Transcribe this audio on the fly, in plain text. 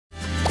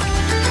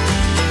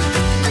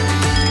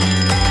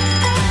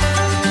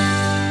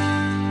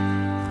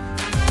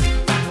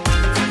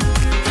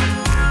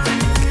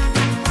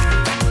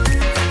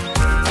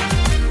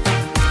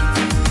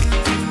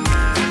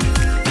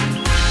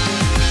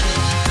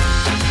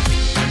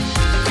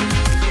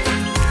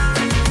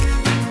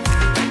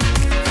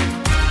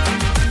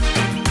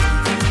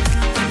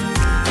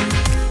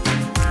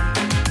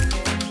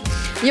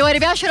یوارې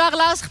بیا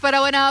راغلاست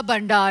خپرونه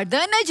بنډار د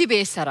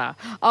نجیبې سره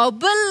او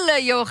بل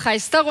یو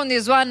ښایسته غوندې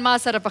ځوان ما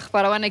سره په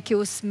خپرونه کې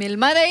اوس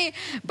میلمه دی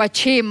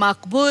بچه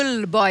مقبول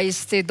با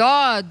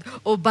استعداد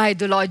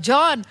عبیدالله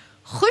جان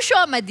خوش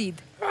آمدید.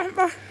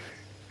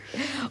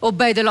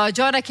 عبیدالله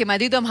جان که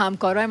مدیدم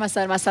همکارای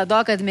مثلا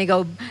صدا کرد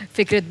میگه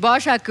فکرت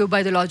باشه که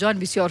عبیدالله جان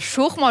بسیار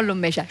شوخ معلوم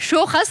میشه.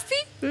 شوخ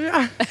هستی؟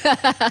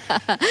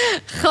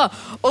 خب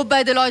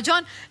عبیدالله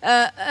جان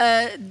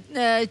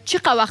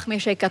چقدر وقت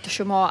میشه که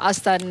شما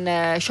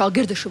اصلا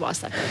شاگرد شما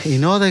هستن؟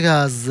 اینا دیگه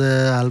از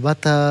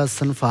البته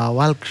صنف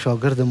اول که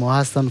شاگرد ما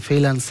هستن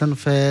فعلا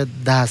صنف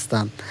 10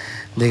 هستن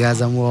دیگه.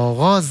 از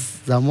آغاز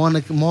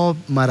زمان که ما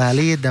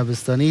مرحله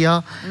دبستانی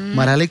یا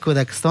مرحله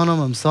کودکستان هم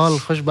امسال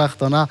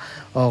خوشبختانه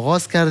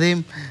آغاز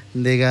کردیم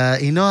دیگه.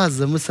 اینا از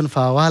صنف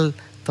اول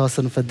تا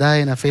صنف 10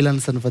 اینا فعلا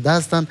صنف 10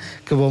 هستن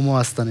که با ما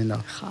هستن اینا.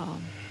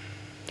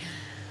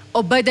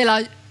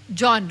 عبیدالله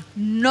جان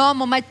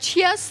نام ما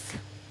چی است؟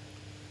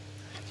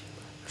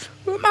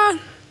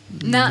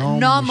 نه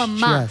نام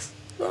ما.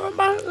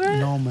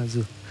 نام از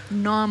او.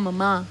 نام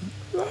ما.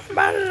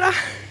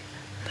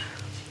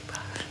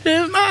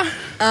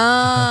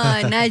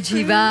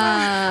 نجیبه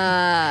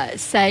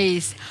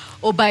سعیس.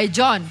 عبی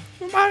جان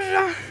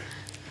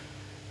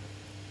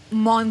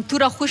مانتو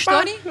را خوش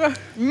داری؟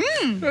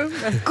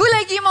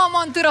 کلگی ما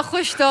مانتو را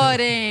خوش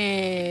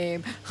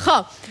داریم.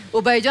 خب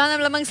عبی جان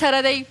هم لمنگ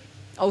سره دی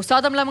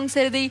استاد هم لمنگ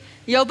سره دی.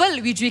 یو بل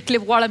ویډیو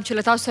کلیپ غواړم چې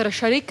له تاسو سره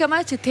شریک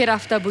کړم چې تیر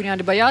هفته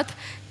بنیاد بیات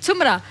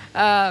څومره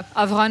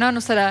افغانانو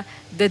سره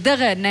د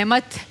دغه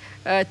نعمت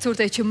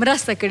څورته چې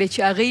مرسته کړې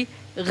چې هغې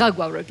غږ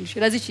واورېدل شي.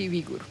 راځئ چې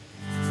ویې ګورو.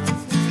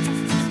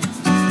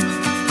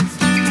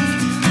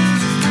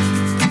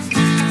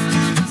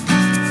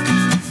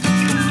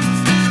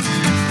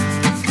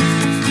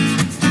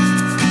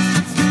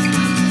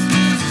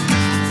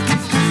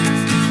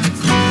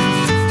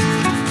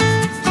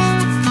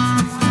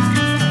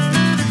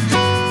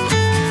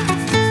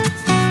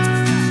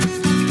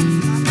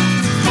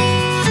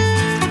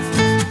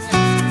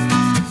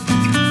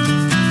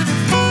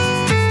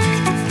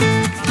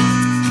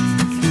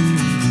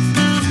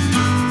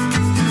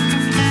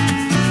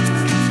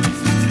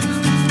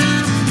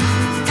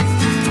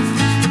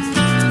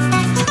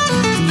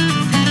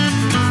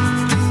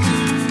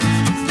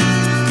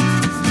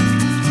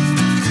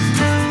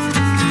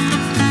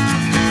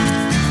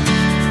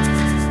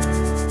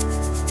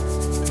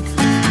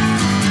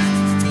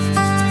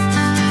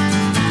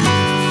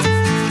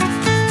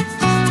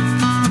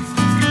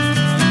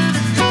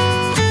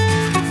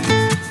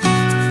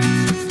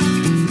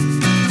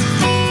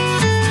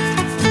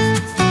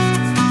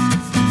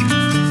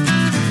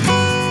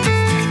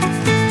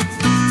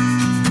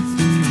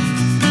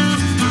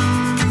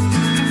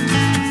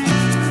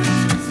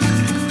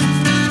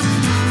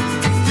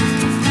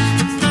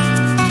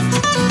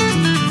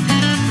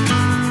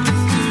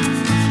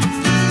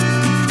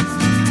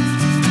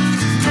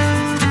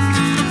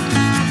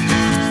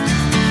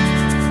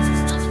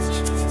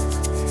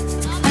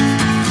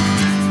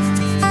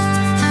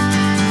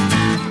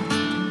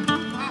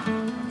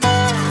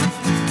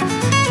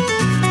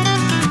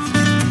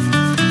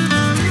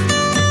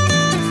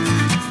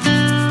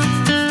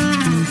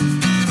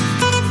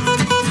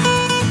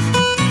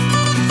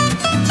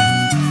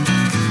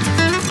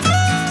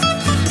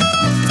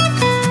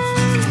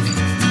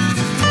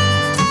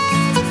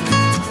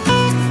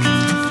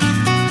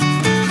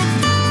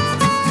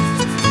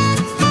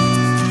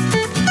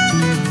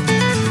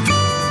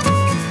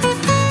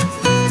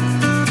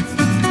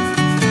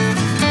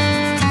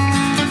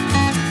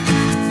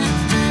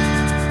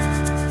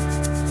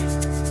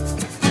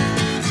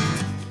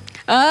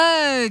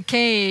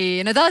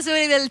 نو داسې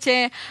ولیدل چې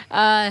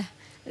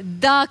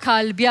دا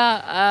کال بیا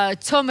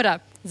څومره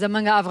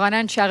زمونږ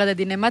افغانان چې هغه د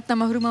دې نعمت نه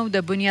محروم او د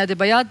بنیاد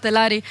بیات د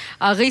لارې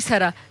هغوی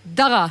سره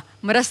دغه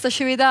مرسته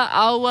شوې ده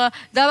او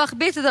دا وخت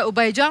بیرته د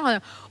عبی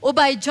جان.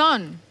 عبی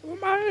جان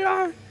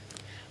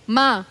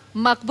ما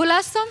مقبول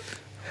هستم؟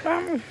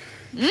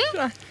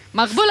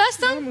 مقبول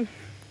هستم؟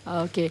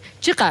 اوکی.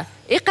 چقدر؟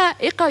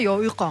 ایقا یا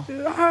ایقا؟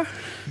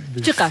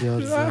 چقدر؟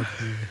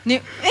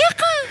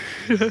 ایقا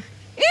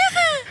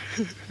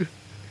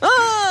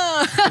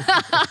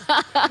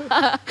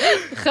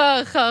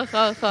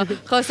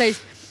خب سعید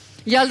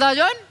یلدا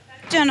جان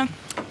جانم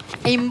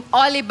این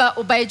آلی با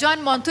عبی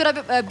جان مانتو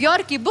را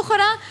بیار که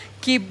بخوره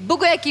که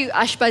بگویه که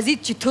آشپزی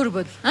چطور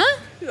بود.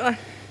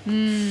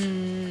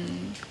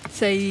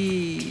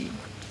 سعید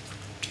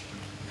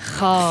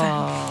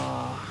خب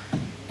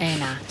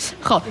اینا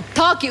خب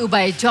تا که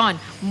عبی جان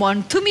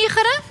مانتو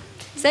میخوره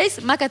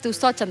سعید ما که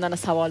استاد چندان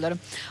سوال دارم.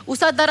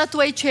 استاد داره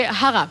توی چه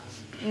هغه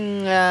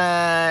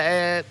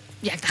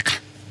یک دقیقه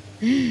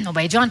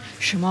عبی جان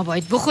شما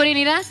باید بخورین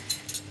اینا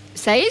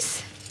سعیس.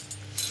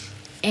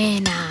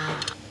 اینا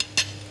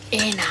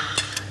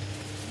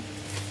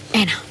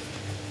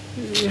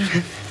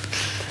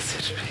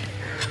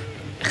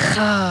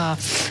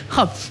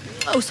خب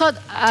استاد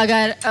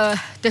اگر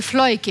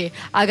طفلایی که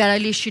اگر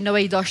علی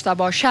شنوایی داشته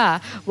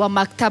باشه و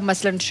مکتب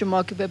مثلا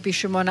شما که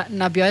پیش شما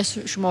نبیاید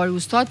شما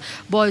استاد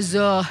باز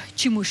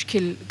چی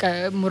مشکل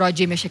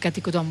مراجعه میشه که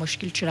کدام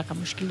مشکل چه رقم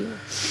مشکلی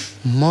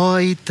ما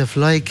این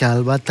طفلایی که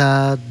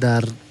البته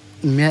در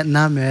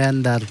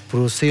نمیاین در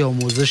پروسه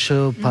آموزش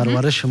و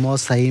پرورش ما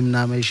سعیم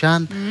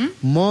نمیشن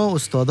ما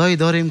استادایی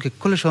داریم که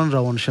کلشان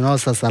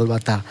روانشناس است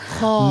البته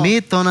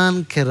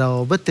میتونن که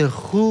روابط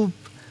خوب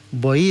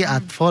با این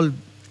اطفال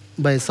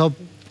به حساب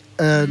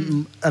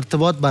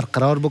ارتباط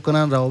برقرار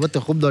بکنن روابط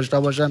خوب داشته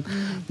باشن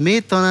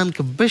میتونن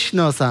که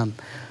بشناسن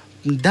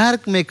درک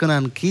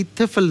میکنن که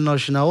طفل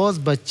ناشنواز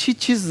به چی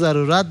چیز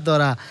ضرورت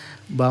داره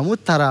به همون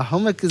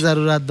ترحم که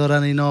ضرورت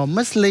دارن اینا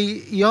مثل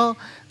یا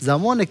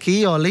زمان که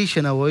این آله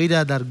شنوایی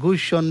را در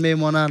گوششان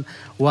میمانن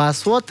و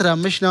اصوات را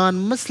میشنون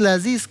مثل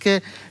عزیز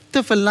که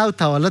طفل نو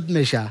تولد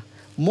میشه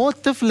ما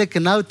طفل که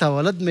نو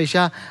تولد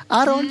میشه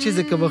هر آن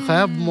چیزی که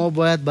بخواهد ما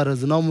باید بر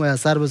از اونا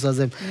میسر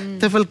بسازیم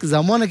طفل که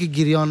زمانی که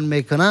گریان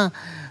میکنه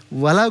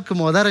ولو که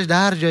مادرش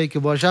در هر جایی که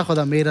باشه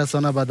خودم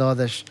میرسانه به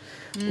دادش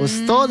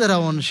استاد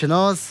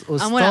روانشناس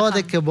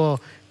استاد که با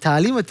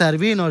تعلیم و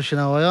تربیه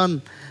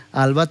ناشنوایان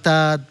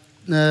البته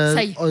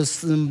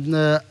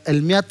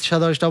علمیت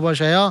داشته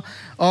باشه یا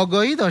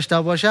آگاهی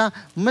داشته باشه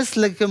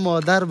مثل که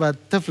مادر به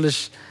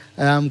طفلش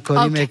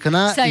همکاری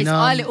میکنه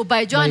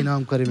اینا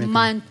همکاری میکنه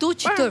من تو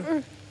چطور؟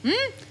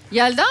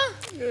 یلدا؟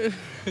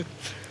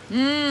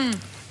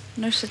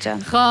 نوش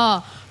جان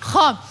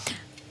خواه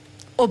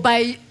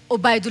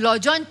عبیدالله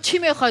جان چی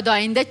میخواد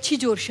آینده چی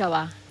جور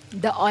شوه؟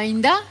 ده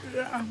آینده؟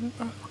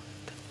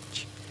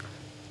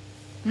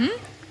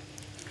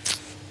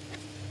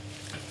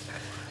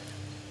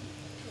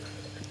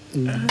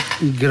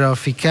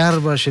 گرافیکر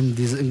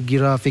باشیم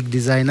گرافیک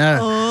دیزاینر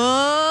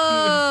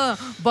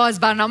باز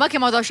برنامه که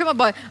ما داشتیم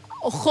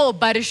خب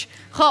برش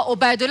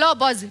عبیدالله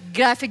باز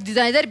گرافیک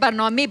دیزاینر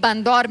برنامه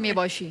بنډار می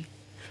باشی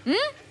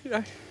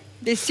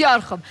بسیار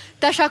خوب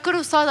تشکر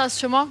استاد از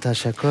شما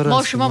تشکر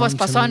ما شما باز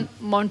پسان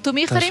مانتو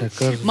میخوریم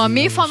ما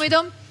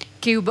میفهمیدم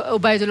که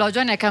عبیدالله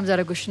جان یکم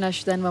ذره گوش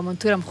نشدن و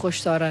منتورم خوش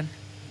دارن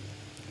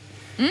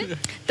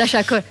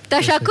تشکر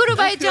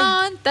عبید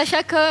جان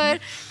تشکر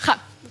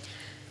خب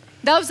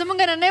دا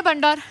زمونږ نننی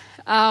بنډار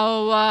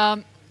او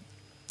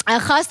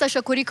خاص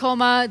تشکری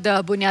کوم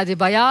د بنیاد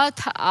بیات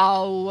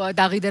او د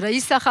هغې د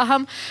رئیس څخه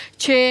هم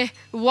چې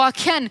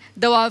واقعا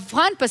د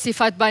افغان په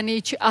صفت باندې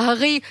چې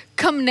هغې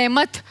کم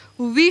نعمت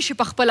ویشي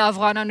په خپل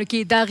افغانانو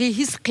کې د هغې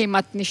هیڅ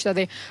قیمت نشته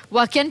دی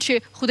واقعا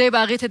چې خدای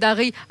به هغې ته د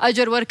هغې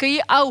اجر ورکوي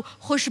او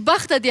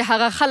خوشبخته دي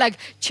هغه خلک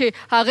چې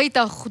هغې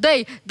ته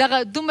خدای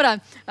دغه دومره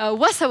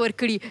وسه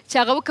ورکړي چې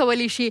هغه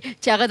وکولی شي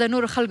چې هغه د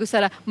نورو خلکو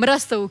سره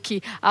مرسته وکړي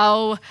او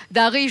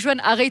د هغې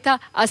ژوند هغې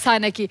ته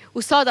اسانه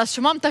کړي استاد از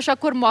شما هم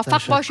تشکر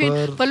موفق باشین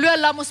په لوی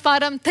الله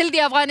مسپارم تل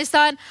دی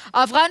افغانستان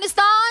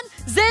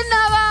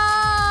زنده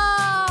باد